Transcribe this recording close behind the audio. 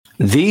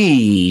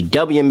The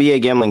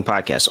WNBA Gambling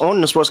Podcast on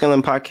the Sports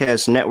Gambling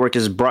Podcast Network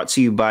is brought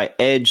to you by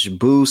Edge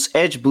Boost.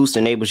 Edge Boost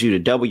enables you to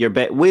double your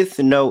bet with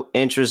no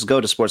interest. Go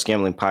to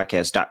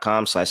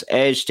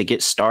sportsgamblingpodcast.com/edge to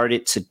get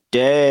started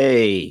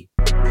today.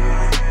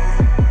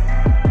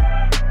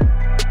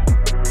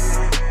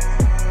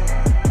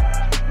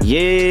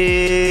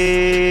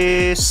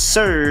 Yes,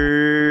 sir.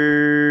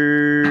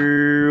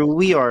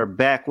 We are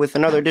back with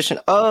another edition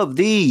of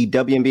the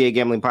WNBA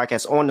Gambling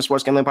Podcast on the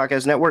Sports Gambling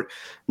Podcast Network.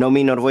 No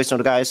me, no the voice, no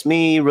the guy. It's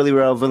me, really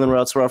real, villain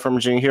real, Terrell from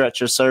Virginia here at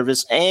your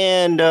service.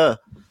 And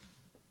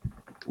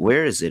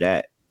where is it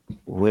at?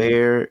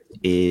 Where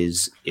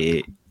is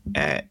it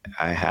at?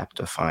 I have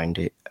to find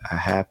it.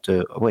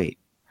 Wait.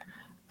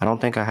 I don't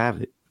think I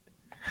have it.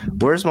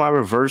 Where's my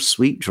reverse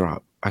sweep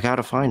drop? I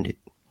gotta find it.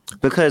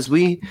 Because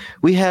we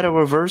had a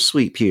reverse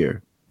sweep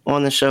here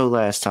on the show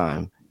last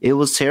time. It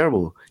was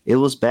terrible. It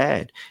was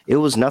bad. It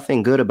was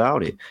nothing good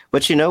about it.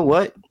 But you know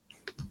what?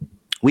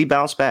 We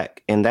bounced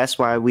back. And that's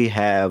why we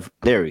have,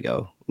 there we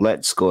go.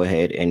 Let's go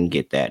ahead and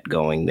get that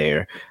going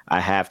there. I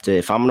have to,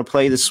 if I'm going to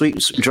play the sweep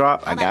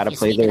drop, I got to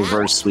play the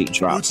reverse sweep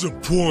drop. What's the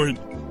point?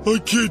 I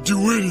can't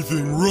do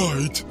anything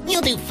right.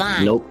 You'll do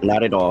fine. Nope,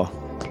 not at all.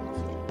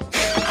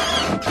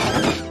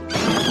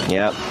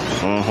 Yep.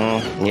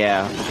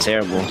 Yeah.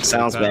 Terrible.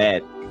 Sounds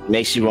bad.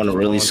 Makes you want to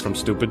really from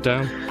Stupid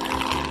Town.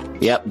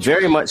 Yep.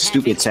 Very much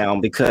Stupid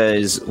Town,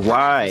 because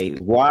why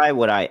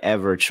would I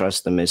ever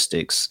trust the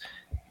Mystics?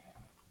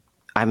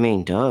 I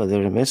mean, they're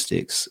the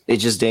Mystics. It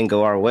just didn't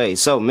go our way.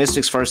 So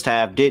Mystics first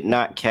half did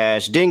not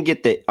cash. Didn't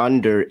get the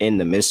under in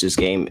the Mystics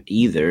game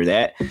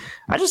either.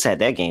 I just had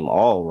that game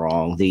all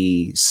wrong.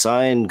 The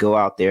Sun go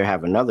out there,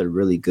 have another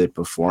really good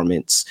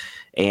performance,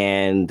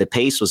 and the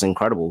pace was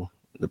incredible.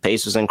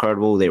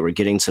 They were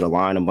getting to the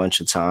line a bunch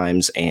of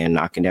times and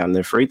knocking down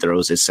their free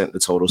throws. It sent the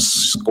total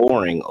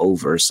scoring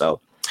over.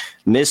 So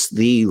missed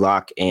the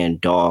lock and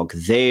dog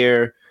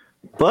there.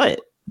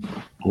 But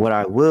what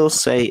I will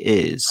say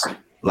is,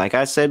 like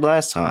I said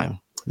last time,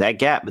 that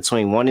gap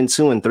between 1 and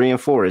 2 and 3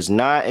 and 4 is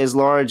not as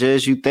large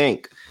as you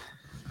think.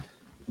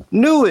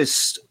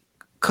 Newest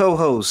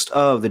co-host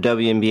of the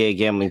WNBA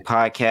Gambling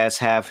Podcast,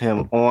 have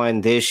him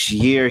on this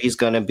year. He's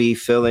going to be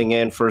filling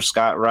in for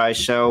Scott Rice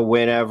show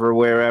whenever,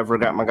 wherever.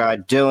 Got my guy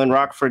Dylan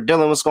Rockford.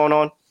 Dylan, what's going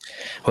on?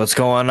 What's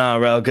going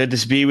on, Rel? Good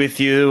to be with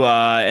you,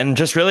 and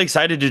just really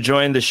excited to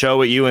join the show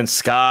with you and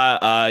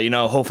Scott.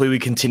 Hopefully we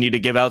continue to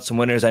give out some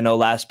winners. I know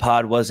last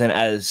pod wasn't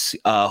as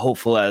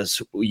hopeful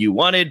as you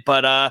wanted,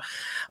 but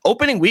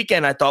opening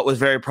weekend I thought was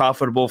very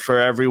profitable for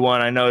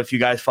everyone. I know if you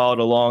guys followed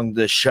along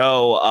the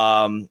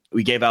show,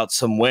 we gave out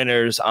some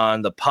winners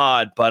on the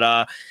pod,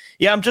 but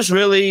yeah, I'm just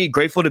really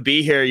grateful to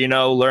be here,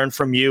 learn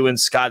from you and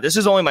Scott. This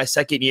is only my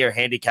second year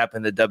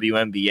handicapping the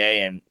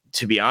WNBA, and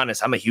to be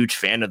honest, I'm a huge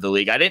fan of the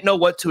league. I didn't know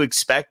what to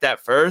expect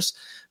at first,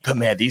 but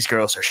man, these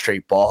girls are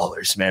straight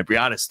ballers, man.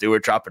 Breanna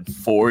Stewart dropping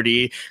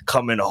 40,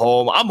 coming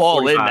home. I'm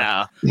all 45. In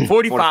now.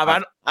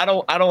 45. I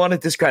don't want to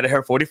discredit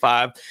her.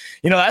 45.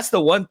 That's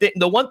the one thing.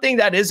 The one thing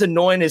that is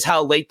annoying is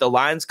how late the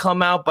lines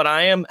come out, but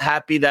I am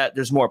happy that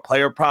there's more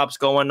player props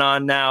going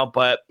on now.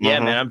 But yeah,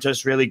 man, I'm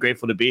just really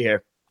grateful to be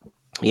here.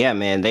 Yeah,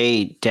 man,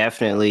 they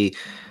definitely.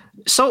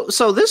 So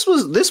this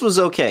was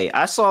okay.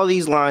 I saw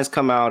these lines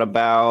come out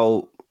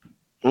about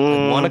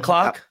 1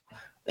 o'clock.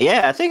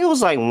 Yeah, I think it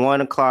was like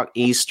 1 o'clock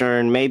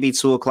Eastern, maybe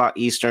 2 o'clock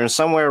Eastern,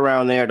 somewhere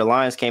around there. The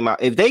lines came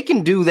out. If they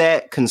can do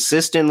that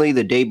consistently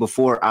the day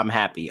before, I'm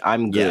happy.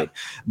 I'm good. Yeah.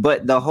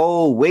 But the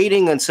whole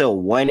waiting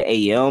until 1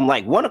 a.m.,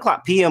 like 1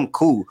 o'clock p.m.,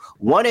 cool.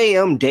 1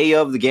 a.m. day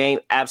of the game,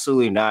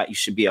 absolutely not. You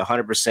should be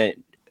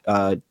 100%.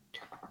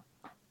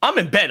 I'm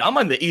in bed. I'm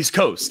on the East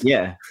Coast.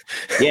 Yeah.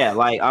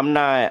 Like I'm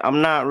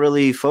not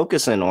really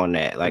focusing on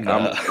that. Like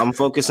I'm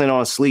focusing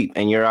on sleep,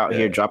 and you're out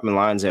here dropping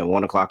lines at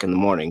 1 o'clock in the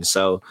morning.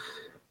 So,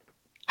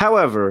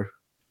 however,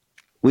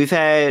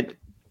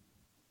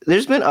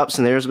 there's been ups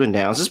and there's been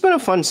downs. It's been a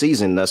fun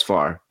season thus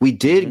far. We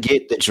did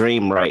get the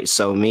dream right.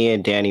 So me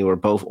and Danny were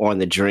both on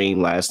the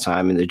dream last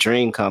time, and the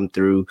dream come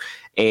through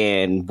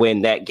and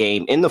win that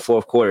game in the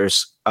fourth quarter,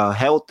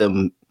 held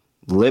them.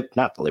 The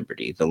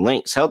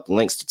Lynx held the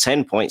Lynx to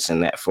 10 points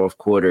in that fourth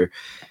quarter,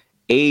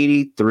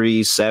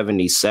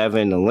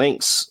 83-77. The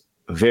Lynx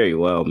very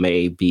well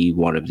may be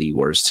one of the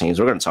worst teams.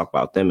 We're going to talk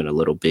about them in a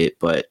little bit,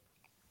 but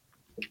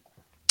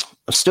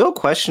I'm still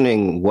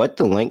questioning what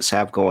the Lynx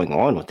have going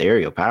on with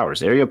Aerial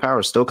Powers. Aerial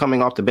Powers still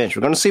coming off the bench.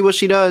 We're going to see what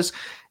she does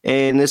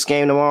in this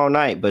game tomorrow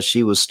night, but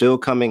she was still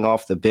coming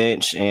off the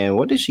bench. And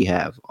what did she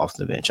have off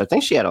the bench? I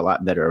think she had a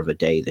lot better of a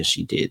day than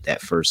she did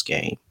that first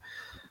game.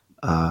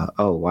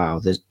 Oh,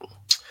 wow.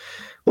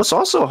 What's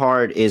also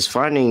hard is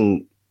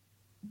finding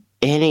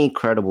any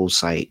credible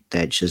site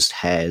that just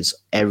has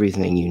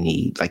everything you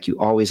need. Like, you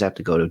always have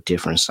to go to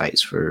different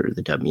sites for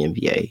the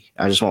WNBA.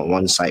 I just want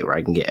one site where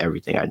I can get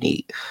everything I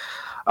need.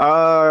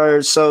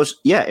 So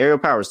yeah, Aerial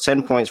Powers,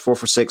 10 points, 4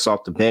 for 6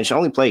 off the bench.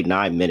 Only played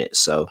 9 minutes.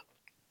 So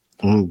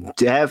I'm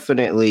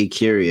definitely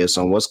curious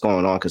on what's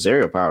going on because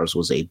Ariel Powers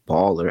was a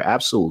baller,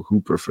 absolute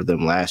hooper for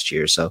them last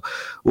year. So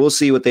we'll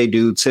see what they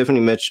do. Tiffany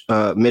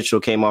Mitchell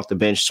came off the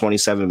bench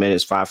 27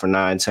 minutes, 5 for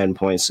 9, 10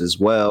 points as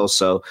well.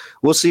 So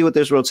we'll see what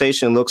this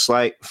rotation looks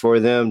like for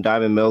them.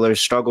 Diamond Miller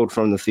struggled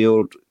from the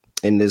field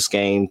in this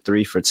game,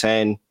 3 for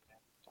 10.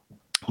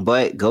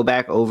 But go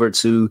back over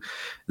to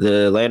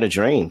the Atlanta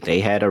Dream. They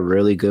had a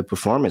really good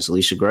performance.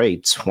 Alicia Gray,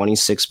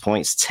 26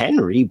 points, 10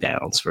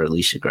 rebounds for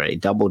Alicia Gray.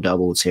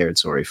 Double-double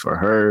territory for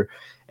her.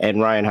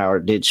 And Ryan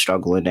Howard did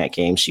struggle in that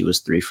game. She was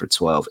 3 for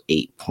 12,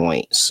 8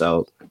 points.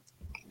 So,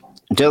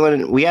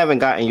 Dylan, we haven't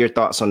gotten your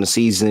thoughts on the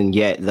season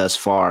yet thus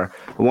far.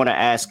 I want to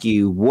ask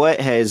you,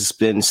 what has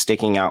been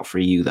sticking out for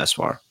you thus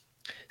far?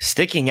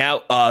 Sticking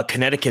out,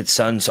 Connecticut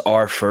Suns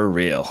are for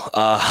real.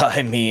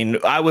 I mean,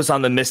 I was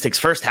on the Mystics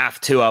first half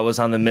too. I was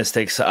on the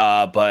Mystics,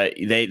 but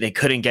they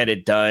couldn't get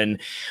it done.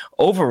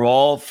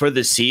 Overall, for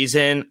the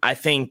season, I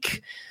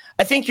think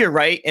you're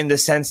right in the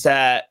sense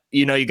that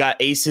you got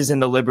Aces in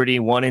the Liberty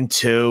 1 and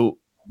 2,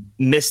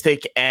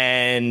 Mystic,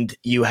 and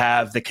you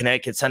have the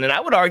Connecticut Sun. And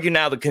I would argue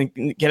now the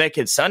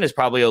Connecticut Sun is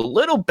probably a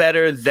little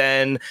better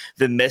than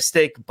the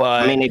Mystic,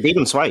 but I mean, they beat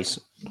them twice.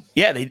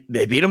 Yeah, they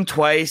beat them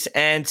twice.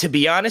 And to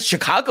be honest,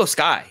 Chicago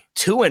Sky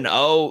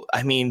 2-0.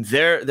 I mean,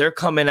 they're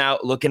coming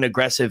out looking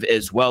aggressive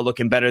as well,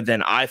 looking better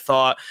than I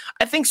thought.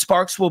 I think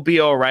Sparks will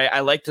be all right. I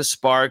like the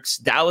Sparks.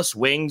 Dallas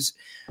Wings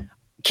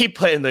keep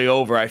playing the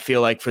over. I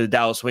feel like for the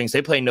Dallas Wings,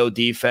 they play no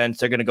defense.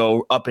 They're going to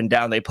go up and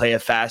down. They play a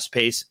fast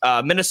pace.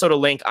 Minnesota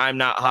Lynx, I'm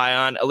not high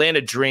on. Atlanta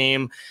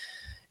Dream,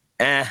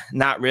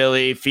 not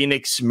really.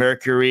 Phoenix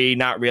Mercury,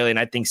 not really. And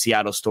I think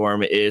Seattle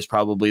Storm is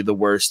probably the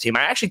worst team.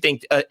 I actually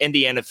think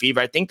Indiana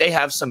Fever, I think they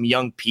have some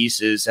young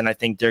pieces, and I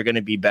think they're going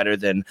to be better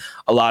than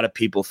a lot of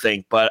people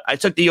think. But I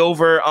took the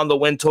over on the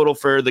win total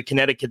for the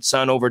Connecticut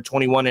Sun, over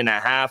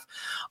 21.5.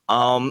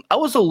 I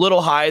was a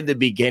little high at the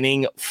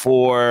beginning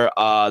for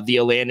the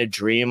Atlanta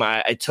Dream.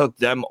 I took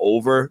them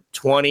over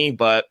 20,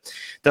 but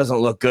doesn't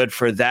look good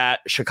for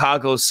that.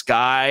 Chicago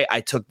Sky, I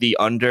took the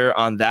under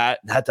on that.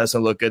 That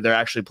doesn't look good. They're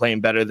actually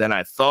playing better than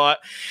I thought.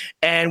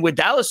 And with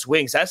Dallas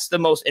Wings, that's the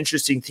most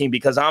interesting team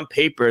because on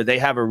paper, they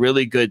have a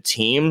really good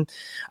team.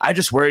 I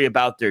just worry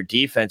about their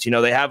defense.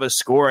 They have a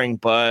scoring,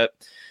 but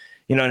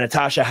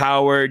Natasha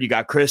Howard, you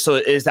got Crystal.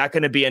 Is that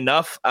going to be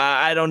enough?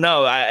 I don't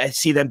know. I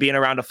see them being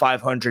around a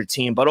 500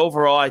 team. But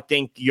overall, I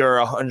think you're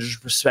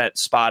 100%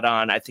 spot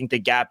on. I think the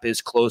gap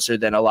is closer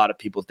than a lot of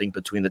people think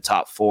between the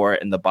top 4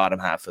 and the bottom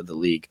half of the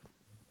league.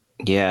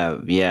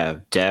 Yeah,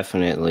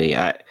 definitely.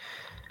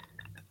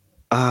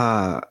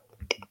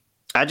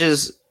 I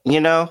just,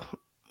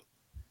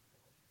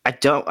 I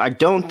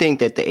don't think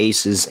that the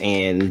Aces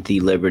and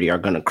the Liberty are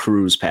going to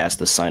cruise past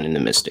the Sun and the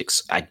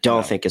Mystics. I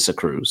don't think it's a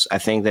cruise. I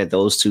think that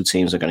those two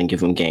teams are going to give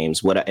them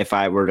games. What if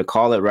I were to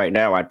call it right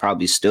now, I'd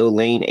probably still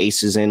lean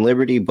Aces and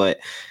Liberty, but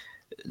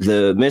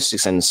the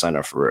Mystics and the Sun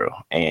are for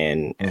real.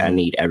 And I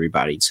need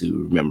everybody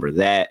to remember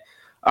that.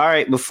 All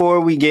right,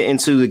 before we get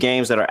into the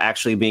games that are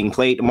actually being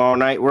played tomorrow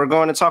night, we're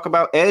going to talk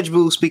about Edge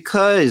Boost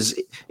because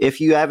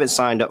if you haven't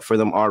signed up for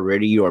them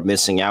already, you are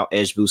missing out.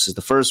 Edge Boost is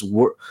the first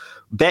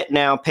bet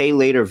now, pay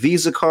later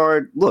Visa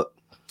card. Look,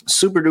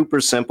 super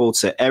duper simple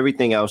to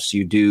everything else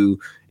you do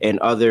and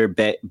other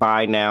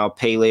buy now,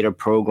 pay later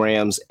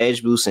programs.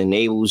 Edge Boost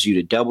enables you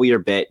to double your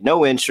bet,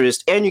 no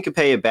interest, and you can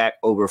pay it back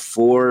over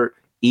 4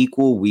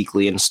 equal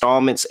weekly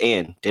installments.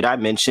 And did I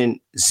mention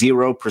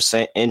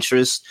 0%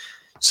 interest?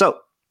 So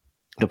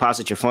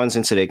deposit your funds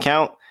into the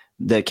account.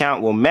 The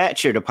account will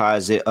match your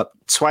deposit up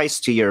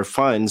twice to your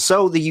funds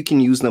so that you can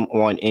use them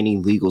on any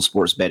legal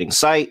sports betting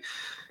site.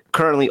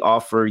 Currently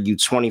offer you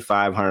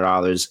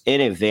 $2,500 in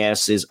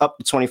advances, up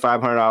to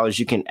 $2,500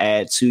 you can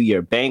add to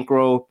your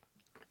bankroll.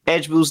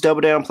 Edge Boost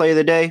Double Down Play of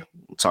the Day.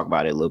 We'll talk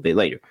about it a little bit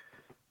later.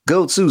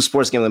 Go to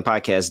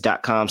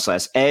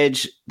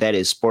sportsgamblingpodcast.com/edge. That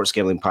is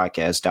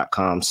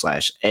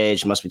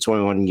sportsgamblingpodcast.com/edge. Must be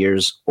 21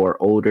 years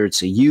or older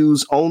to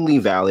use. Only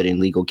valid in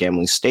legal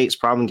gambling states.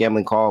 Problem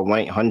gambling, call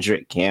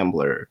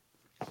 1-800-GAMBLER.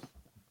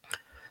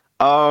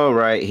 All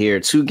right, here.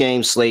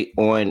 2-game slate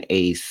on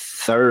a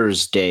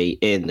Thursday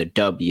in the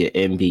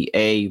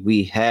WNBA.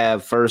 We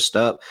have first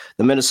up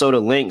the Minnesota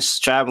Lynx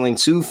traveling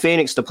to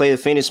Phoenix to play the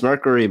Phoenix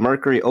Mercury.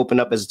 Mercury opened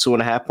up as a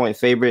 2.5-point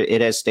favorite.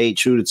 It has stayed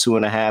true to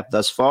 2.5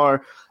 thus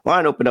far.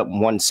 Line opened up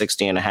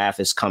 160.5.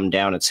 It's come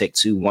down a tick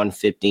to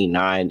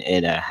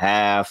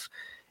 159.5.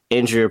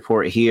 Injury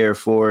report here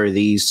for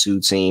these two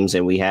teams,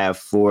 and we have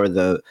for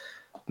the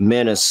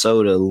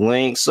Minnesota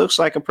Lynx. Looks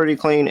like a pretty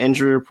clean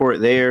injury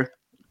report there.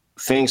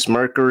 Phoenix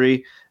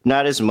Mercury,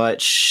 not as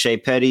much. Shea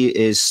Petty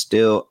is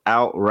still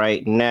out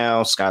right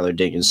now. Skylar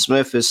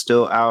Diggins-Smith is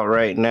still out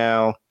right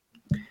now.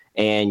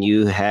 And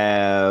you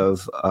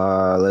have,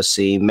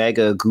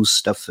 Mega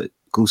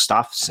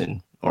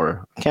Gustafson,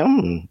 or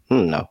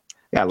no.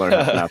 Gotta learn how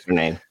to pronounce her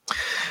name.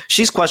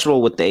 She's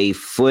questionable with a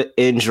foot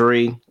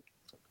injury.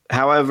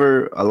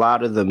 However, a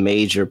lot of the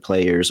major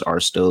players are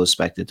still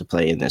expected to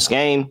play in this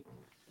game.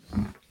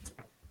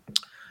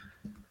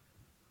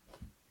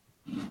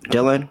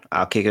 Dylan,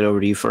 I'll kick it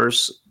over to you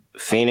first.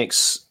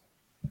 Phoenix,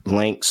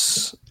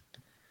 Lynx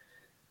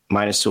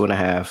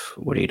 -2.5.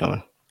 What are you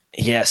doing?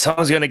 Yeah,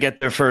 someone's going to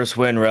get their first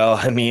win, Rel.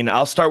 I mean,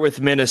 I'll start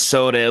with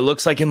Minnesota. It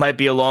looks like it might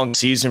be a long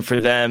season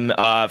for them.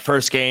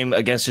 First game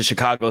against the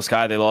Chicago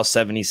Sky, they lost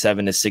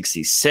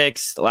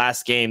 77-66. The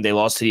last game, they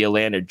lost to the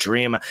Atlanta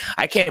Dream.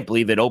 I can't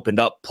believe it opened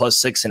up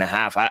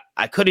 +6.5.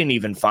 I couldn't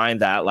even find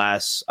that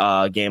last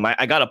game.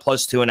 I got a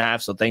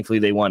 +2.5, so thankfully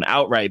they won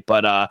outright.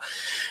 But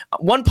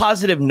one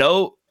positive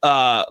note,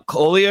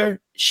 Collier,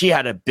 she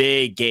had a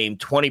big game,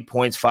 20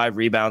 points, 5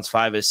 rebounds,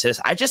 5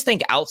 assists. I just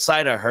think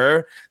outside of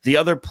her, the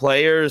other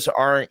players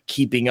aren't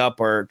keeping up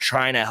or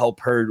trying to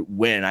help her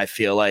win, I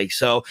feel like.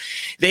 So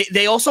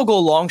they also go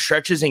long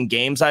stretches in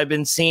games I've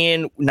been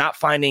seeing, not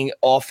finding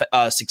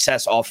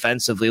success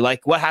offensively.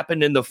 Like what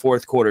happened in the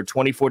fourth quarter,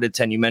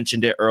 24-10. You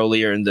mentioned it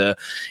earlier in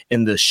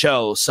the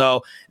show.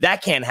 So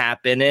that can't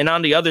happen. And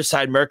on the other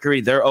side,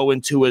 Mercury, they're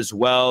 0-2 as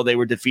well. They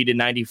were defeated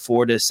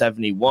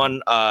 94-71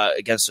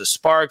 against the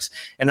Sparks.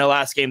 In the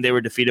last game, they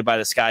were defeated by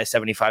the Sky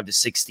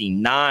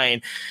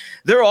 75-69.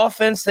 Their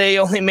offense, they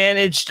only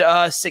managed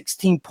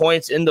 16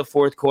 points in the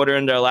fourth quarter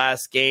in their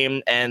last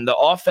game, and the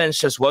offense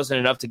just wasn't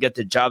enough to get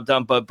the job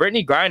done. But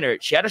Brittany Griner,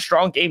 she had a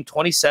strong game,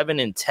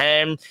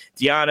 27-10.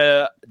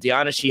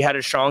 Deanna, she had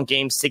a strong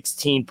game,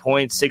 16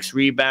 points, 6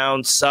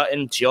 rebounds.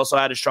 Sutton, she also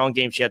had a strong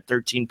game. She had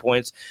 13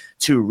 points,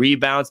 2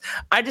 rebounds.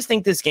 I just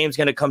think this game's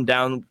going to come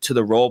down to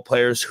the role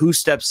players, who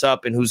steps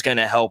up and who's going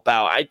to help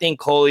out. I think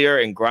Collier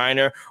and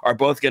Griner are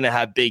both going to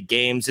have big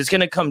games. It's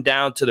going to come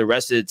down to the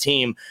rest of the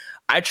team.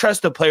 I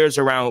trust the players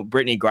around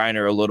Brittany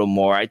Griner a little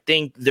more. I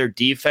think their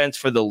defense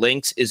for the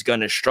Lynx is going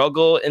to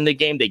struggle in the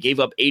game. They gave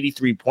up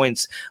 83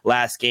 points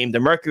last game. The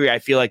Mercury, I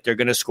feel like they're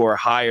going to score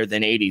higher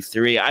than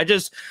 83. I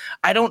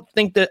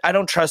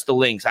don't trust the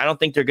Lynx. I don't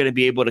think they're going to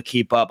be able to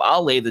keep up.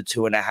 I'll lay the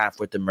 2.5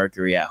 with the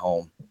Mercury at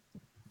home.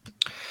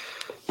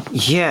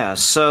 Yeah,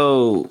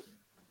 so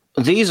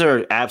these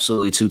are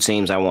absolutely two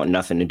teams I want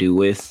nothing to do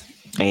with.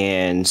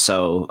 And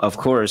so, of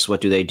course,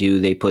 what do?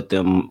 They put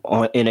them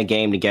in a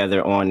game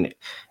together on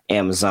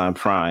Amazon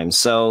Prime.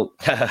 So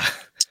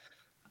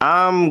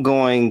I'm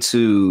going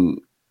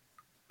to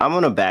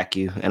back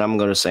you, and I'm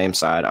going to same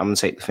side. I'm going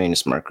to take the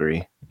Phoenix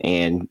Mercury.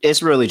 And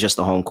it's really just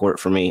the home court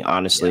for me,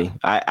 honestly.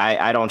 Yeah.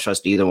 I don't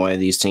trust either one of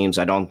these teams.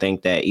 I don't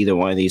think that either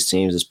one of these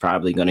teams is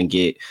probably going to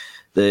get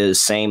the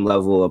same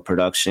level of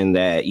production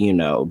that,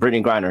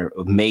 Brittany Griner,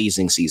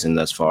 amazing season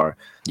thus far.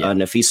 Yeah.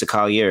 Nafisa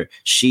Collier,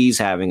 she's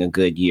having a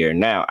good year.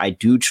 Now, I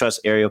do trust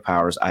Aerial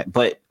Powers,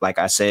 but like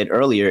I said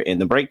earlier in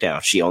the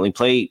breakdown, she only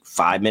played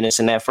 5 minutes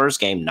in that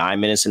first game, 9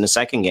 minutes in the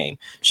second game.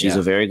 She's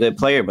a very good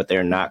player, but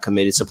they're not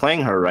committed to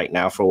playing her right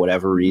now for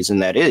whatever reason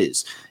that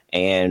is.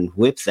 And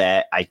with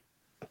that,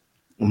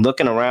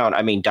 looking around,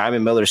 I mean,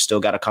 Diamond Miller's still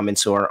got to come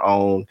into her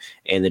own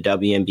in the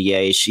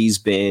WNBA. She's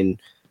been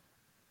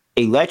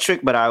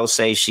electric, but I will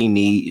say she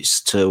needs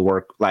to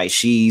work. Like,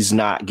 she's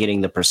not getting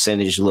the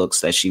percentage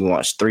looks that she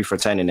wants. 3 for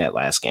 10 in that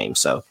last game.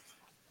 So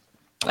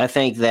I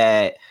think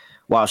that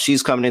while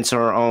she's coming into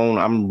her own,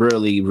 I'm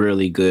really,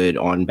 really good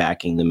on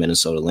backing the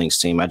Minnesota Lynx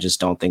team. I just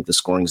don't think the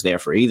scoring's there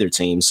for either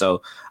team.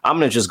 So I'm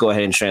going to just go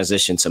ahead and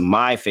transition to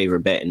my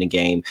favorite bet in the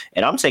game.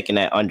 And I'm taking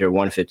that under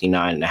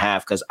 159.5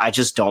 because I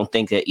just don't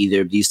think that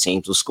either of these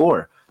teams will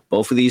score.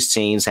 Both of these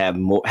teams have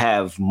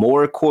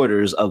more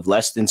quarters of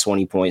less than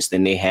 20 points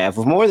than they have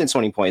of more than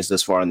 20 points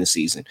this far in the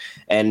season.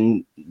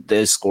 And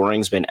the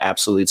scoring's been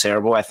absolutely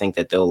terrible. I think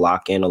that they'll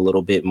lock in a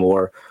little bit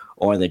more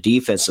on the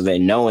defensive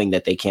end, knowing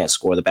that they can't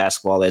score the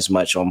basketball as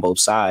much on both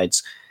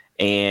sides.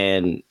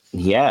 And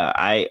yeah,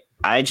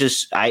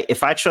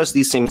 if I trust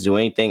these teams to do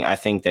anything, I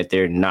think that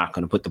they're not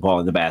going to put the ball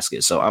in the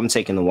basket. So I'm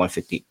taking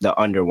the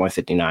under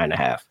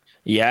 159.5.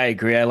 Yeah, I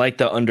agree. I like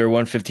the under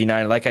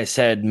 159. Like I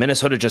said,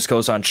 Minnesota just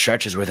goes on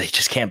stretches where they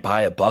just can't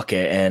buy a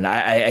bucket, and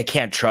I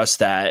can't trust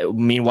that.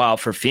 Meanwhile,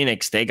 for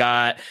Phoenix, they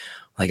got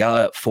like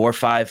 4 or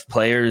 5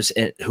 players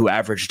who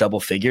average double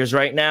figures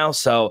right now.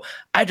 So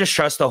I just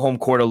trust the home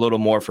court a little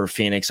more for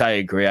Phoenix. I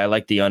agree. I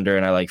like the under,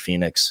 and I like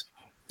Phoenix.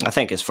 I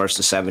think it's first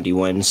to 70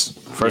 wins.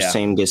 First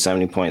team gets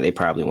 70 points, they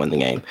probably win the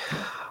game.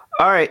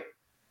 All right.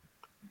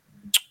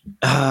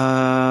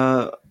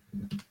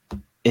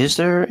 Is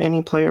there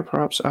any player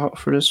props out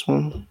for this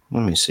one?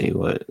 Let me see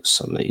what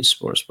some of these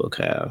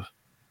sportsbook have.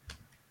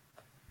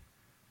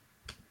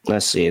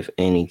 Let's see if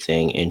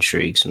anything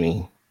intrigues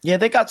me. Yeah,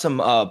 they got some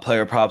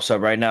player props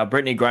up right now.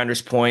 Brittany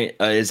Griner's point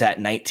is at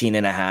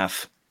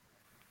 19.5.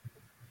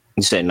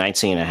 You said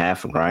 19.5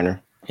 for Griner?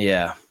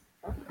 Yeah.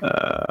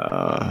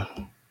 I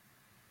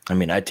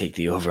mean, I'd take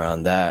the over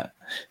on that.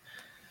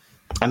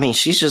 I mean,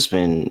 she's just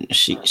been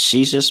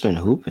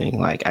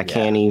hooping. Like, I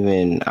can't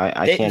even.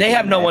 I can't. They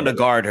have no one to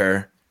guard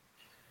her.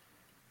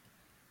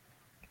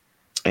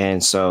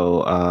 And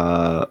so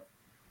I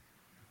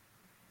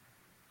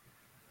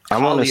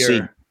want to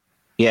see.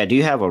 Yeah, do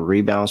you have a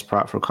rebounds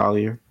prop for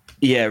Collier?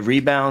 Yeah,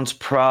 rebounds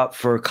prop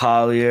for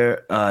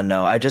Collier.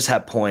 No, I just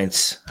have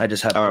points. All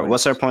right,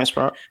 what's her points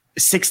prop?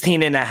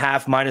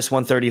 16.5 minus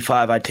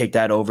 135. I'd take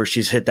that over.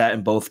 She's hit that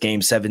in both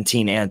games,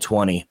 17 and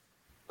 20.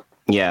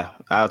 Yeah,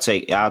 I'll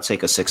take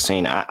a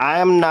 16.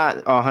 I'm not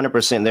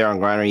 100% there on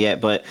Griner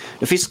yet, but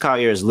Nafisa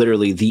Collier is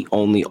literally the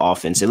only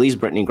offense. At least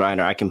Brittany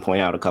Griner. I can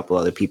point out a couple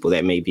other people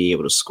that may be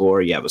able to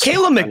score. You have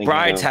Kayla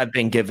McBride's have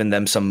been giving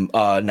them some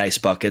nice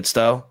buckets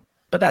though,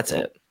 but that's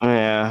it.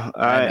 Yeah,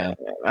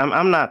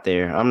 I'm not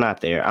there.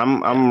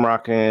 I'm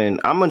rocking.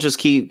 I'm gonna just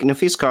keep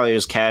Nafisa Collier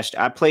is cashed.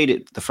 I played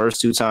it the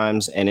first 2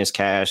 times and it's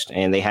cashed,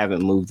 and they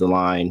haven't moved the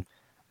line.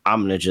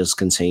 I'm going to just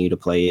continue to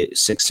play it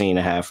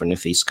 16.5 for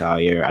Nafisa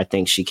Collier. I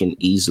think she can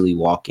easily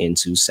walk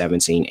into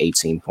 17,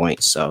 18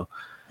 points. So,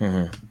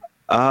 man.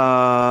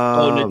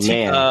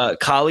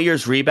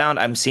 Collier's rebound,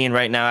 I'm seeing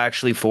right now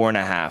actually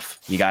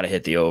 4.5. You got to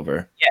hit the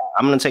over. Yeah,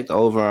 I'm going to take the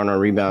over on her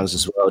rebounds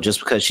as well,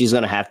 just because she's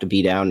going to have to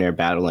be down there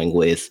battling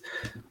with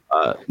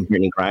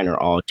Brittany Griner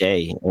all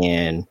day.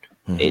 And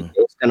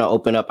it's going to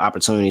open up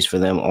opportunities for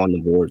them on the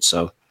board.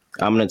 So,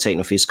 I'm going to take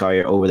Nafisa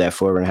Collier over that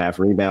 4.5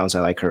 rebounds.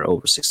 I like her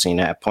over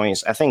 16.5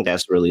 points. I think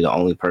that's really the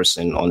only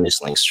person on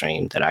this link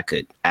stream that I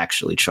could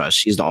actually trust.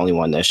 She's the only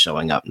one that's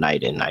showing up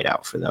night in, night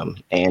out for them.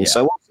 And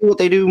so we'll see what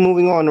they do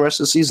moving on the rest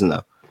of the season,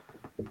 though.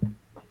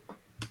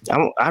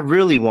 I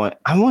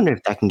wonder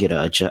if I can get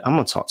I'm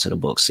going to talk to the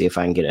book, see if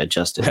I can get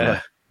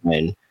adjusted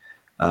when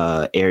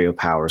aerial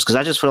powers, because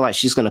I just feel like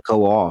she's going to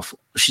go off.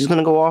 She's going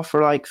to go off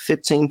for like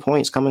 15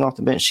 points coming off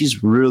the bench.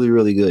 She's really,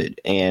 really good,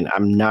 and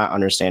I'm not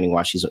understanding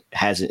why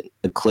hasn't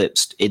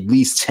eclipsed at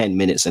least 10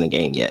 minutes in a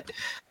game yet.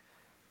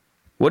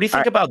 What do you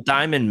think about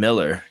Diamond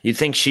Miller? You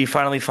think she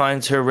finally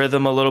finds her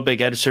rhythm a little bit,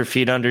 gets her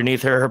feet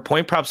underneath her? Her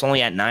point prop's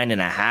only at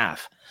 9.5.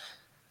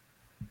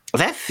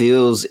 That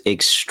feels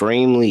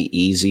extremely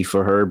easy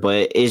for her,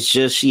 but it's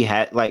just she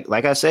had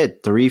like I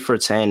said, 3 for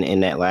 10 in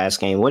that last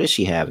game. What did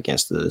she have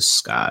against the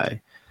Sky?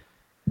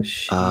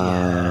 She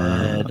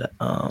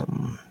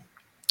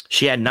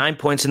had 9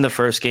 points in the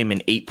first game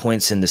and 8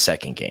 points in the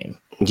second game.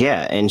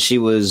 Yeah, and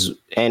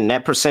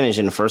that percentage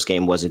in the first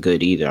game wasn't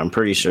good either. I'm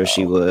pretty sure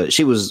she was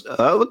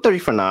 3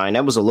 for 9.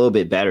 That was a little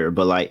bit better,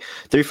 but like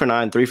 3 for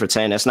 9, 3 for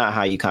 10, that's not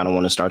how you kind of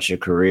want to start your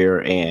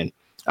career. And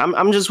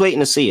I'm just waiting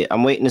to see it.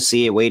 I'm waiting to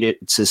see it, waited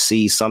to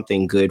see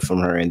something good from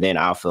her, and then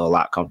I'll feel a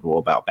lot comfortable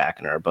about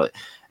backing her. But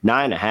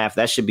 9.5,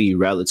 that should be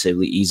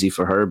relatively easy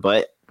for her,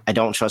 but I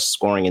don't trust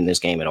scoring in this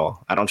game at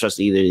all. I don't trust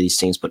either of these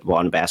teams put the ball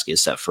in the basket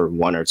except for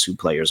 1 or 2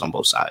 players on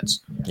both sides.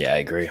 Yeah, I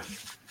agree.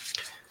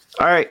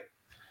 All right.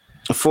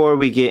 Before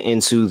we get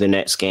into the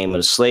next game of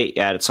the slate,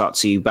 I got to talk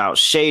to you about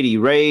Shady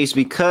Rays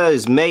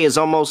because May is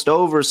almost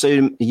over.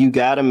 So you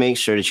got to make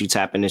sure that you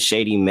tap into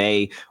Shady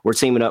May. We're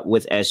teaming up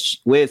with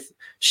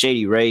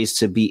Shady Rays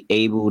to be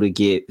able to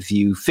give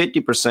you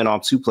 50%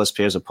 off 2+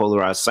 pairs of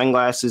polarized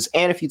sunglasses.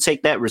 And if you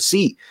take that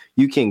receipt,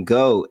 you can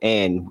go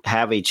and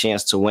have a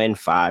chance to win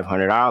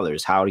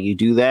 $500. How do you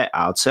do that?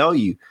 I'll tell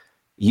you.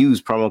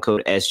 Use promo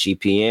code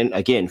SGPN.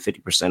 Again,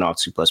 50% off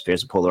 2+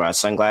 pairs of polarized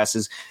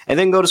sunglasses. And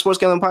then go to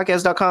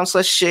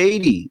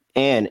sportsgamblingpodcast.com/shady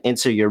and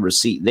enter your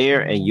receipt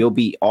there, and you'll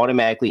be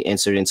automatically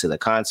entered into the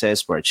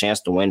contest for a chance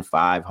to win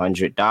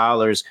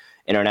 $500.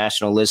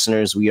 International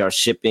listeners, we are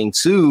shipping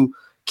to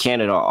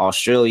Canada,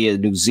 Australia,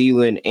 New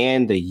Zealand,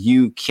 and the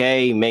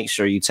UK. Make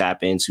sure you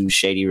tap into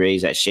Shady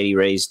Rays at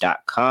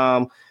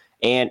shadyrays.com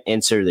and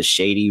enter the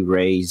Shady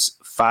Rays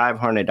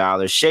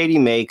 $500 Shady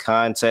May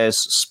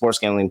contest,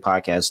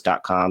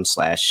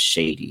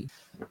 sportsgamblingpodcast.com/shady.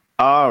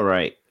 All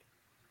right.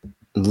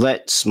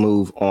 Let's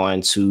move on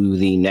to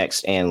the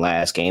next and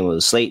last game of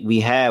the slate. We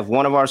have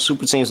one of our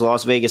super teams,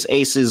 Las Vegas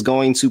Aces,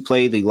 going to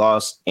play the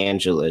Los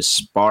Angeles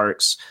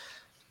Sparks.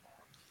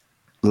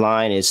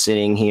 Line is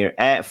sitting here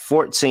at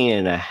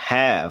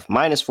 14.5,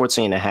 minus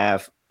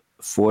 14.5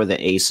 for the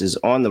Aces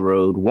on the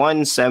road.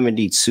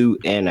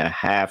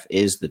 172.5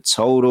 is the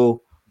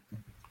total.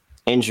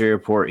 Injury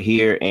report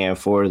here, and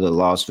for the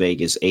Las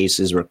Vegas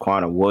Aces,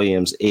 Raquana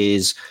Williams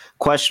is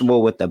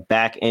questionable with a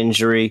back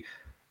injury.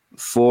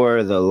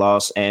 For the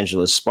Los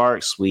Angeles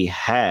Sparks, we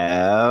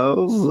have,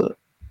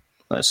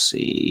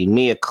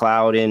 Nia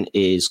Clouden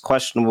is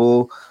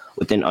questionable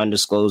with an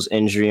undisclosed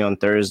injury on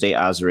Thursday.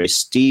 Azure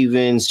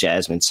Stevens,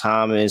 Jasmine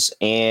Thomas,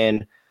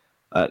 and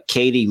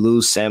Katie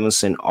Lou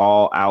Samuelson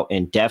all out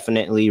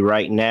indefinitely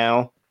right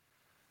now.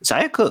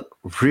 Zaya Cook,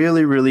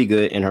 really, really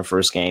good in her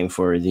first game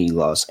for the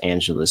Los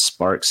Angeles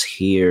Sparks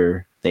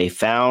here. They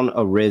found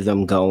a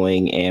rhythm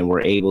going and were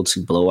able to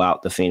blow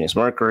out the Phoenix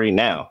Mercury.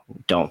 Now,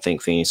 don't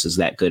think Phoenix is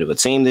that good of a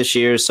team this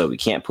year, so we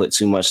can't put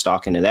too much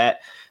stock into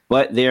that.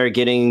 But they're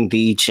getting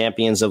the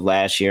champions of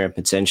last year and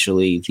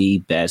potentially the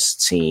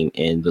best team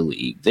in the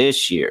league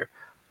this year.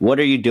 What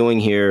are you doing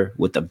here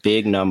with a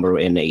big number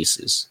in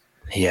Aces?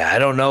 Yeah, I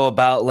don't know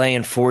about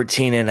laying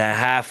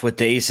 14.5 with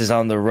the Aces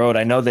on the road.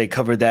 I know they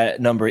covered that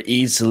number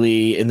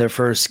easily in their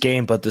first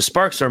game, but the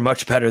Sparks are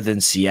much better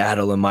than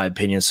Seattle, in my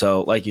opinion.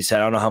 So, like you said,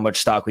 I don't know how much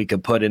stock we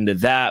could put into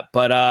that.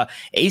 But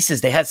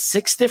Aces, they had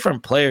 6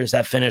 different players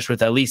that finished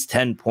with at least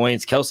 10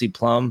 points. Kelsey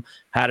Plum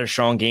had a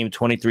strong game,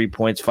 23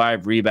 points,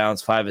 5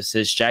 rebounds, 5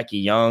 assists. Jackie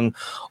Young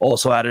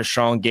also had a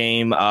strong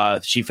game.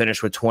 She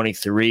finished with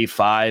 23,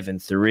 5, and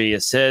 3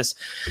 assists.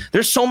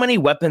 There's so many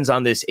weapons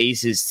on this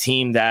Aces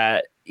team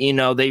that,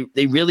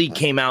 they really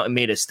came out and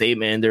made a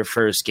statement in their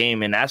first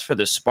game. And as for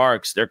the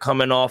Sparks, they're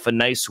coming off a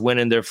nice win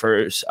in their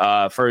first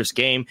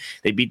game.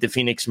 They beat the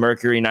Phoenix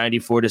Mercury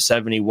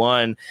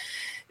 94-71.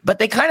 But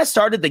they kind of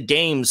started the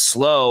game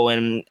slow,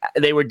 and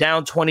they were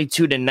down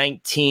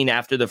 22-19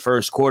 after the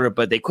first quarter,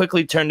 but they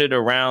quickly turned it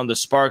around. The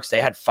Sparks, they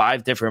had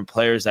 5 different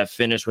players that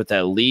finished with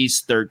at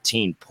least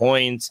 13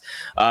 points.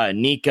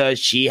 Nika,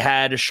 she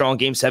had a strong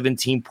game,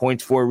 17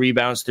 points, 4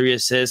 rebounds, 3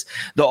 assists.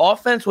 The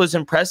offense was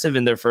impressive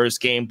in their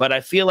first game, but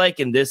I feel like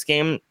in this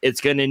game,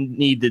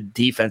 the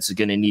defense is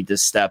going to need to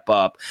step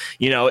up.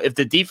 If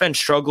the defense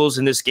struggles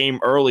in this game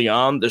early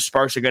on, the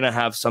Sparks are going to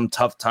have some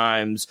tough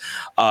times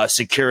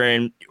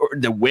securing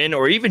the win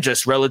or even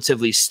just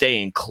relatively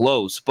staying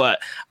close.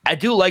 But I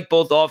do like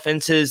both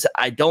offenses.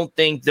 I don't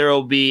think there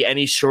will be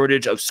any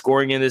shortage of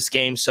scoring in this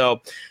game.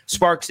 So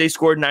Sparks, they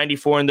scored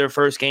 94 in their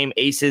first game.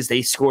 Aces,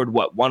 they scored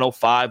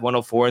 105,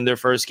 104 in their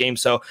first game.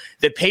 So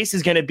the pace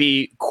is going to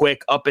be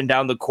quick up and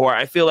down the court.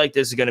 I feel like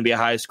this is going to be a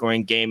high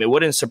scoring game. It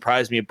wouldn't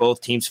surprise me if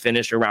both teams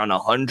finish around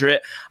 100.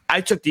 I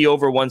took the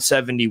over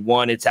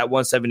 171. It's at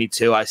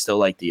 172. I still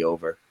like the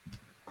over.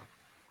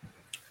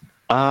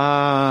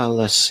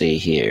 Let's see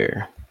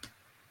here.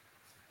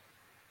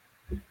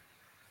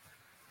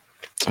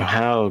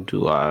 How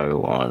do I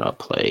want to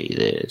play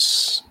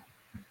this?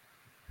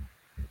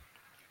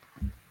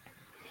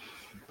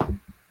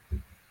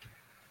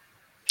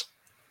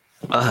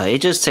 It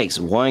just takes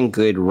one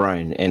good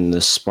run and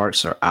the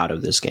Sparks are out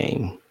of this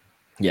game.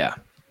 Yeah.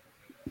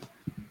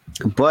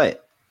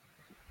 But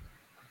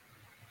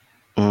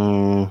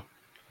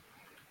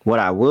what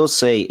I will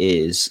say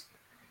is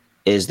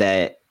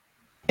that,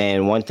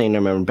 and one thing to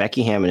remember,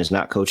 Becky Hammond is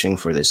not coaching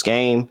for this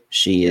game.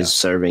 She is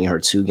serving her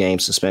 2-game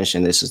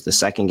suspension. This is the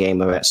second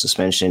game of that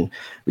suspension.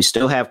 We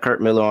still have Kurt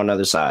Miller on the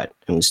other side,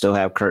 and we still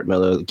have Kurt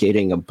Miller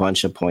getting a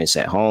bunch of points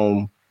at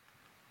home.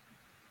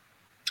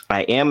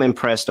 I am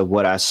impressed of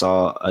what I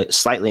saw,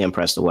 slightly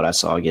impressed of what I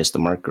saw against the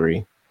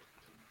Mercury.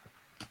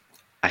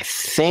 I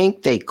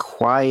think they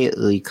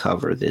quietly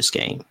cover this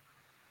game.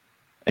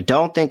 I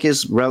don't think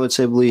it's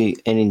relatively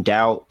in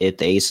doubt if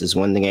the Aces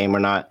win the game or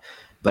not.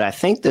 But I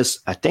think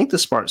the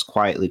Sparks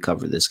quietly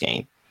cover this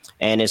game,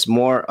 and it's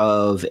more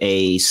of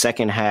a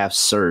second half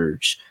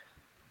surge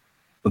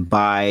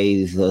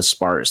by the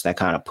Sparks that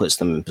kind of puts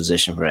them in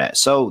position for that.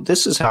 So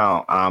this is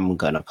how I'm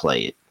gonna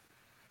play it,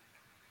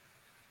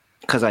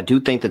 because I do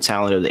think the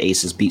talent of the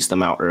Aces beats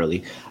them out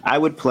early. I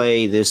would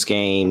play this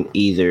game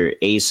either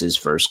Aces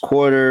first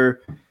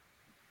quarter,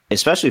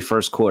 especially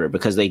first quarter,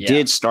 because they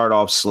did start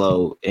off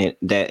slow, and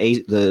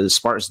the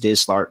Sparks did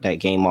start that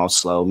game off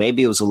slow.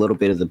 Maybe it was a little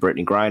bit of the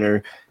Brittany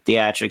Griner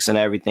theatrics and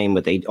everything,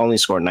 but they only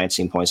scored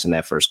 19 points in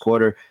that first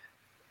quarter.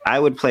 I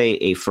would play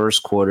a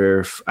first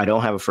quarter. I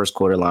don't have a first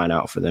quarter line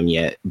out for them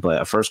yet,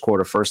 but a first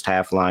quarter, first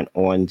half line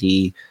on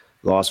the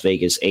Las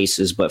Vegas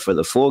Aces. But for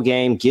the full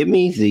game, give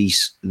me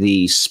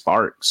the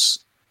Sparks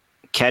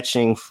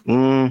catching.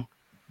 Do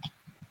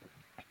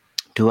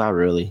I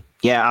really?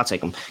 Yeah, I'll take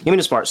them. Give me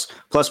the Sparks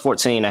plus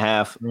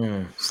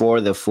 14.5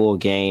 for the full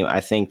game. I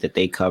think that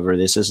they cover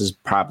this. This is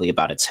probably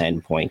about a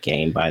 10-point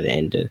game by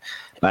the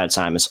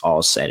time it's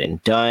all said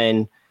and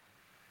done.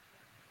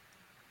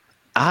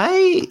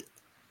 I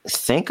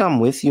think I'm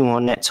with you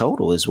on that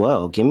total as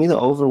well. Give me the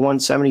over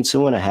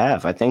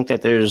 172.5. I think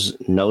that there's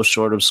no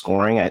short of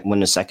scoring when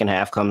the second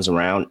half comes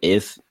around.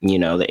 If,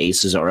 the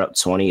Aces are up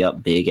 20,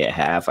 up big at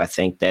half, I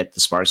think that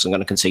the Sparks are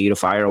going to continue to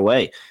fire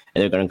away,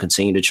 and they're going to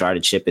continue to try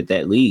to chip at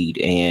that lead.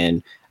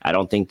 And I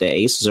don't think the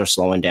Aces are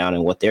slowing down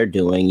in what they're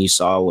doing. You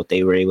saw what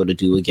they were able to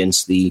do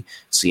against the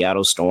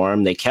Seattle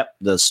Storm. They kept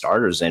the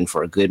starters in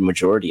for a good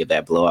majority of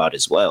that blowout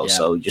as well. Yeah.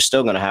 So you're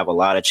still going to have a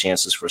lot of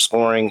chances for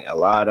scoring, a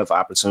lot of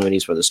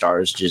opportunities for the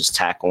Stars to just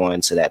tack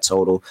on to that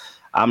total.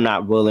 I'm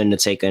not willing to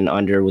take an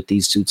under with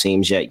these two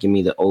teams yet. Give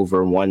me the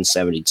over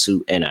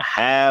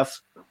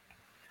 172.5.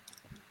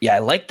 Yeah, I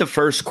like the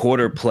first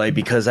quarter play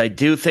because I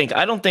don't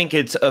think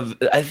it's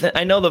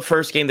I know the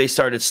first game they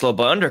started slow,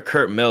 but under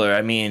Kurt Miller,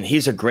 I mean,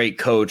 he's a great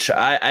coach.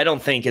 I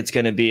don't think it's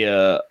going to be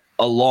a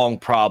long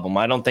problem.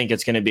 I don't think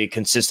it's going to be a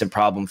consistent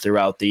problem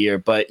throughout the year,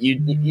 but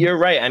you're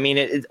right. I mean,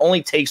 it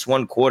only takes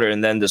one quarter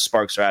and then the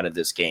Sparks are out of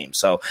this game.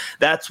 So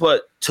that's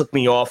what took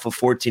me off of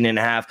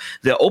 14.5.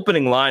 The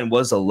opening line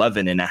was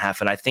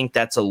 11.5. And I think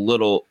that's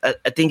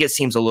I think it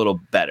seems a little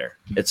better.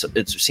 It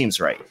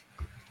seems right.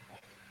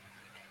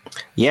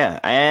 Yeah,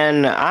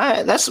 and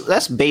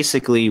that's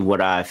basically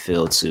what I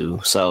feel too.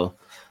 So,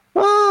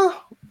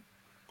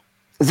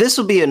 this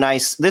will be a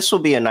nice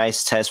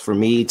test for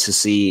me to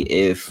see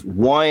if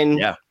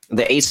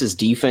the Aces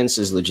defense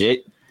is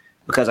legit,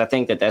 because I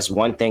think that that's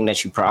one thing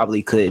that you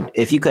probably could,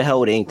 if you could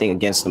hold anything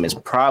against them, is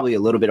probably a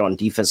little bit on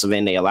defensive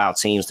end. They allow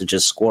teams to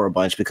just score a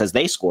bunch because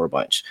they score a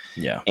bunch.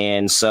 Yeah.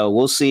 And so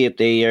we'll see if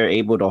they are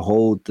able to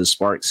hold the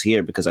Sparks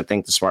here, because I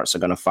think the Sparks are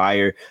going to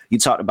fire. You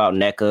talked about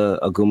Nneka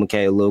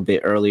Ogwumike a little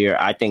bit earlier.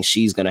 I think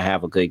she's going to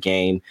have a good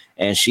game,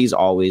 and she's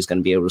always going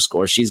to be able to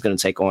score. She's going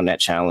to take on that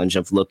challenge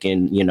of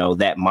looking,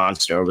 that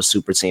monster of a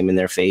super team in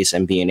their face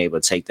and being able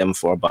to take them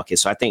for a bucket.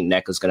 So I think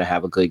Nneka's going to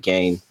have a good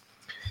game.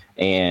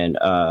 And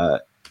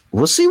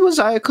we'll see what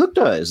Zia Cook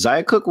does.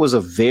 Zia Cook was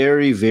a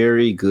very,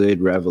 very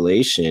good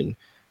revelation.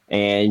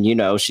 And,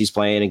 she's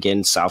playing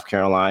against South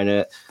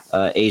Carolina,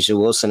 Asia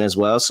Wilson as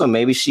well. So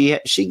maybe she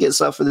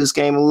gets up for this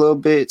game a little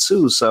bit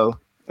too. So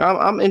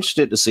I'm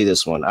interested to see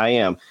this one. I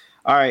am.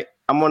 All right.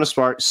 I'm on the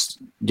Sparks.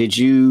 What did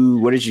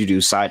you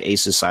do? Side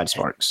Aces, side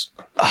Sparks.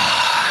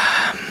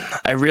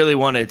 I really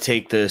want to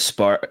take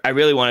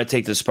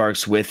the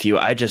Sparks with you.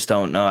 I just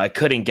don't know. I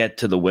couldn't get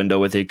to the window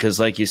with it because,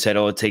 like you said,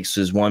 all it takes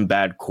is one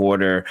bad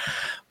quarter.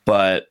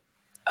 But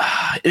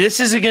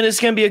it's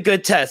gonna be a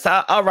good test.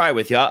 I'll ride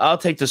with you. I'll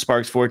take the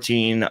Sparks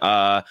 14.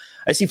 I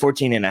see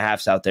 14 and a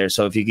halves out there.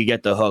 So if you could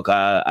get the hook,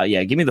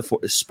 give me the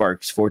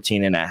Sparks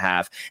 14 and a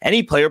half.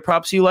 Any player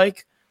props you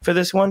like for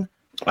this one?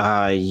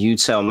 You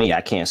tell me.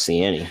 I can't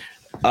see any.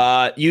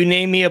 You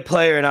name me a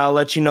player and I'll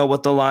let you know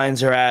what the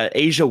lines are at.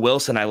 Asia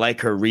Wilson, I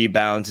like her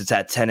rebounds. It's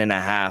at 10 and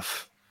a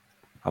half.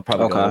 I'll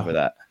probably go over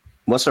that.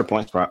 What's her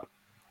points prop?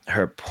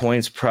 Her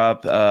points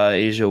prop,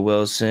 Asia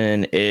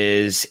Wilson,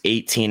 is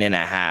 18 and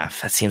a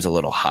half. That seems a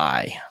little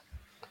high.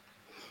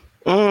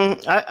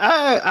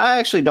 I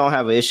actually don't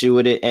have an issue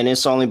with it, and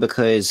it's only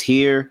because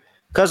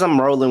I'm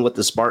rolling with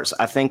the Sparks,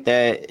 I think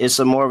that it's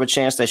more of a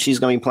chance that she's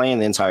going to be playing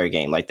the entire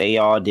game. Like, they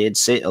all did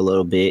sit a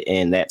little bit,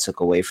 and that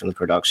took away from the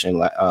production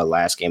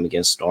last game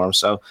against Storm.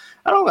 So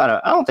I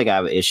don't think I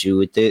have an issue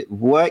with it.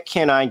 What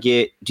can I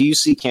get? Do you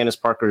see Candace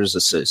Parker's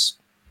assist?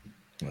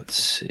 Let's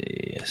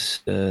see.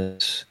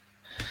 Assist.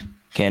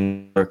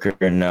 Candace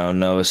Parker,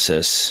 no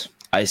assists.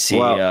 I see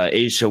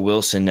Asia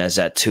Wilson as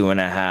at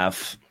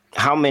 2.5.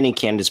 How many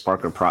Candace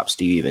Parker props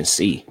do you even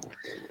see?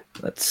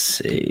 Let's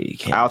see.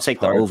 I'll take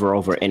the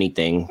over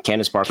anything.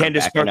 Candace Parker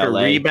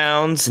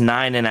rebounds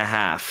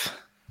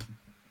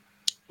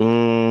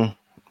 9.5.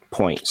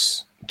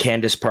 Points.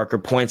 Candace Parker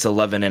points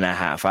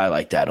 11.5. I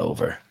like that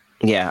over.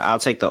 Yeah, I'll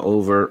take the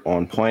over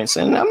on points,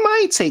 and I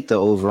might take the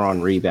over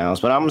on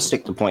rebounds, but I'm gonna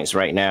stick to points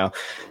right now.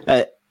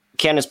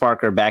 Candace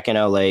Parker back in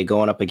LA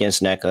going up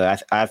against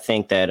NECA. I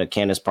think that a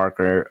Candace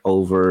Parker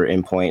over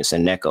in points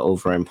and NECA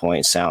over in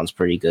points sounds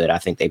pretty good. I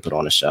think they put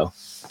on a show.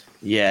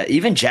 Yeah,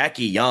 even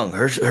Jackie Young,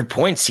 her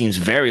point seems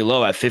very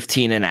low at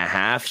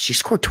 15.5. She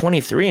scored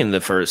 23 in the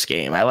first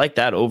game. I like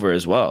that over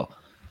as well.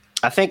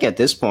 I think at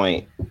this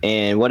point,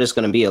 and what is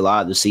going to be a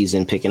lot of the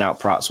season, picking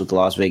out props with the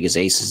Las Vegas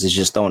Aces is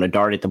just throwing a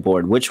dart at the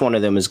board. Which one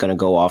of them is going to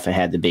go off and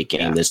have the big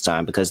game this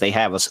time? Because they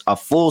have a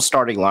full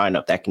starting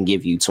lineup that can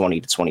give you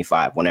 20 to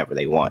 25 whenever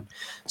they want.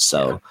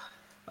 So,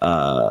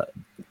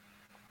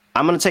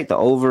 I'm going to take the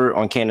over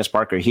on Candace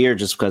Parker here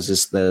just because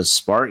it's the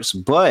Sparks.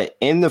 But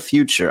in the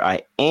future,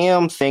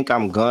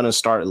 I'm going to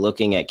start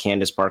looking at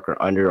Candace Parker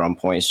under on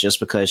points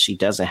just because she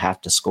doesn't have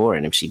to score.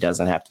 And if she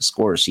doesn't have to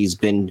score, she's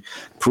been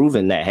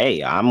proven that,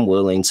 hey, I'm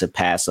willing to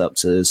pass up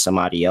to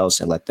somebody else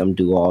and let them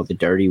do all the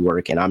dirty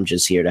work. And I'm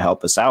just here to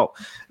help us out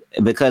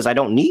because I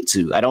don't need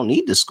to. I don't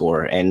need to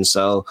score. And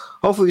so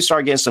hopefully we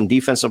start getting some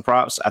defensive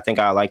props. I think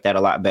I like that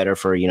a lot better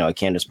for, a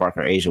Candace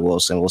Parker, Asia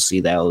Wilson. We'll see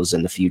those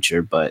in the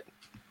future. But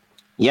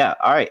yeah.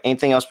 All right.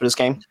 Anything else for this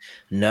game?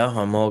 No,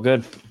 I'm all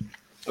good.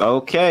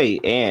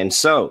 Okay. And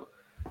so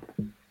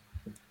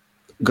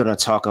going to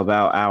talk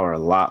about our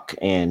lock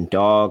and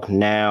dog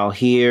now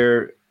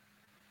here.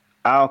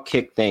 I'll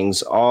kick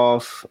things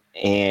off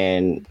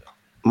and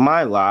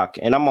my lock,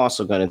 and I'm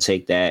also going to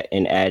take that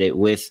and add it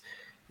with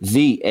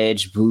the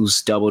Edge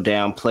Boost Double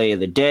Down play of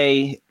the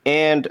day.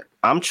 And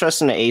I'm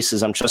trusting the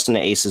Aces. I'm trusting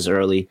the Aces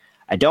early.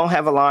 I don't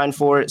have a line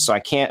for it, so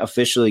I can't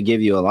officially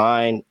give you a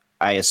line.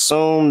 I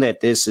assume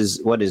that this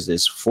is,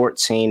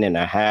 14 and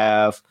a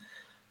half.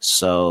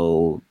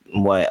 So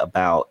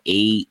about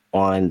 8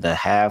 on the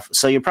half.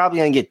 So you're probably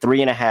going to get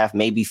 3.5,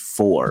 maybe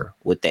 4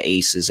 with the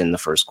Aces in the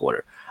first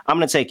quarter. I'm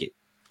going to take it.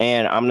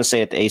 And I'm going to say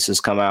that the Aces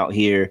come out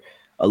here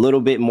a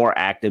little bit more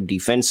active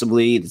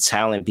defensively. The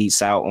talent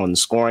beats out on the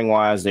scoring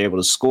wise. They're able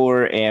to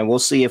score. And we'll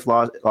see if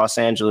Los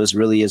Angeles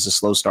really is a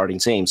slow starting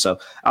team. So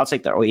I'll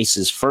take the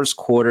Aces first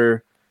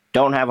quarter.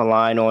 Don't have a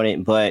line on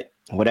it, but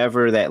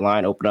whatever that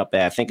line opened up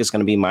at, I think it's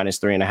going to be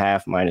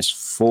 -3.5,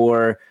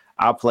 -4.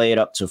 I'll play it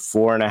up to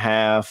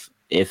 4.5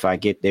 if I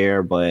get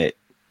there, but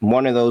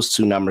one of those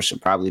two numbers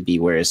should probably be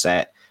where it's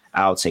at.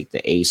 I'll take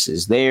the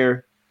Aces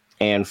there.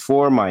 And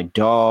for my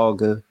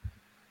dog,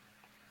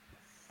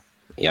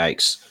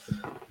 yikes,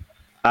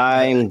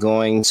 I'm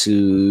going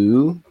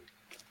to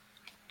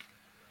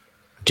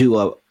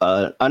do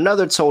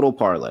another total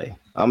parlay.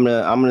 I'm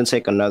gonna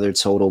take another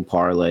total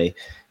parlay.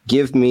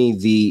 Give me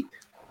the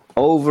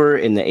over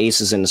in the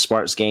Aces and the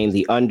Sparks game,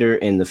 the under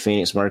in the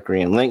Phoenix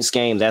Mercury and Lynx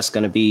game. That's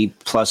going to be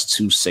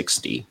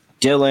 +260.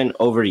 Dylan,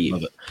 over to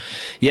you.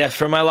 Yeah,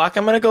 for my lock,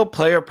 I'm going to go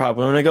player prop.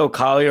 I'm going to go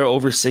Collier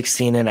over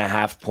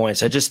 16.5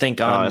 points. I just think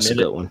that's a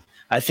good one.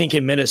 I think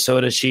in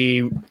Minnesota,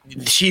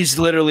 she's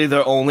literally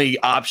the only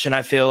option,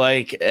 I feel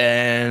like.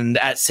 And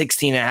at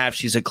 16.5,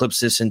 she's eclipsed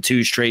this in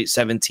 2 straight,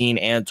 17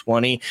 and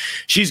 20.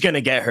 She's going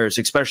to get hers,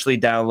 especially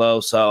down low.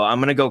 So I'm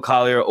going to go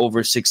Collier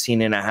over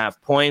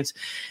 16.5 points.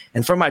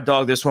 And for my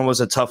dog, this one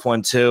was a tough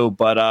one too.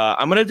 But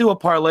I'm going to do a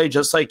parlay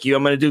just like you.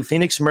 I'm going to do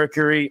Phoenix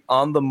Mercury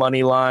on the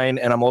money line.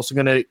 And I'm also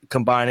going to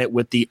combine it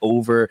with the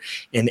over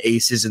in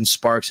Aces and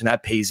Sparks. And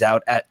that pays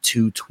out at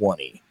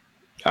 220.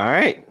 All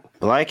right.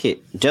 I like it.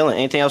 Dylan,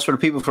 anything else for the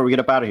people before we get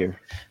up out of here?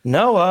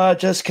 No,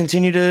 just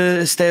continue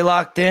to stay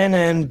locked in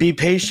and be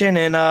patient,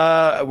 and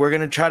we're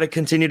going to try to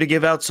continue to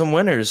give out some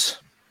winners.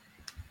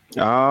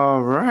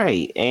 All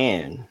right.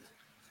 And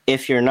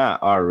if you're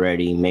not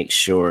already, make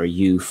sure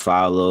you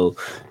follow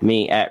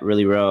me at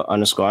reallyreal__.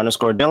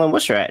 Dylan,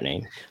 what's your at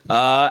name?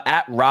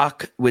 At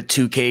Rock with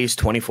 2Ks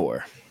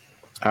 24.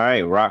 All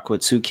right. Rock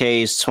with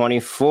 2Ks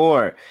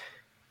 24.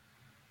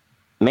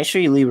 Make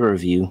sure you leave a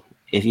review.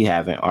 If you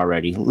haven't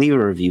already, leave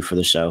a review for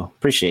the show.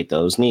 Appreciate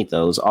those, need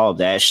those, all of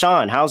that.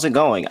 Sean, how's it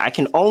going? I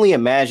can only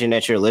imagine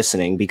that you're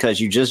listening because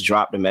you just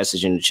dropped a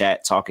message in the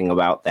chat talking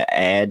about the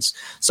ads.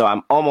 So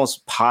I'm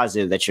almost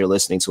positive that you're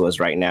listening to us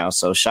right now.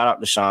 So shout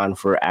out to Sean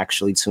for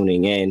actually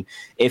tuning in.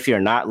 If you're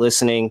not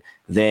listening,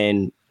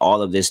 then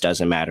all of this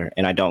doesn't matter,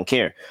 and I don't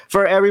care.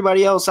 For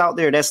everybody else out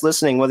there that's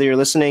listening, whether you're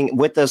listening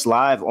with us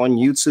live on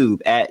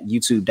YouTube at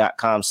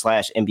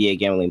youtube.com/NBA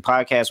Gambling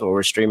Podcast, where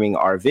we're streaming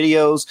our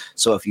videos.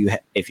 So if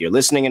you're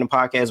listening in the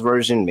podcast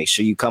version, make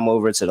sure you come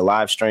over to the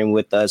live stream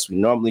with us. We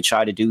normally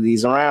try to do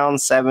these around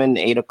 7,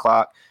 8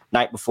 o'clock,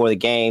 night before the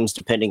games,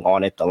 depending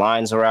on if the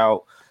lines are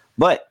out.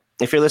 But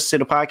if you're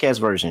listening to the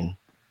podcast version,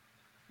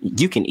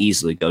 you can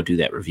easily go do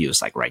that review.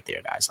 It's like right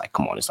there, guys. Like,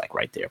 come on, it's like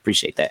right there.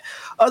 Appreciate that.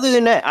 Other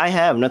than that, I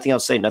have nothing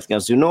else to say, nothing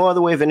else to do. No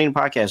other way of ending the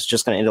podcast.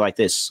 Just going to end it like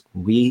this.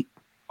 We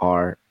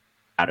are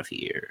out of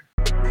here.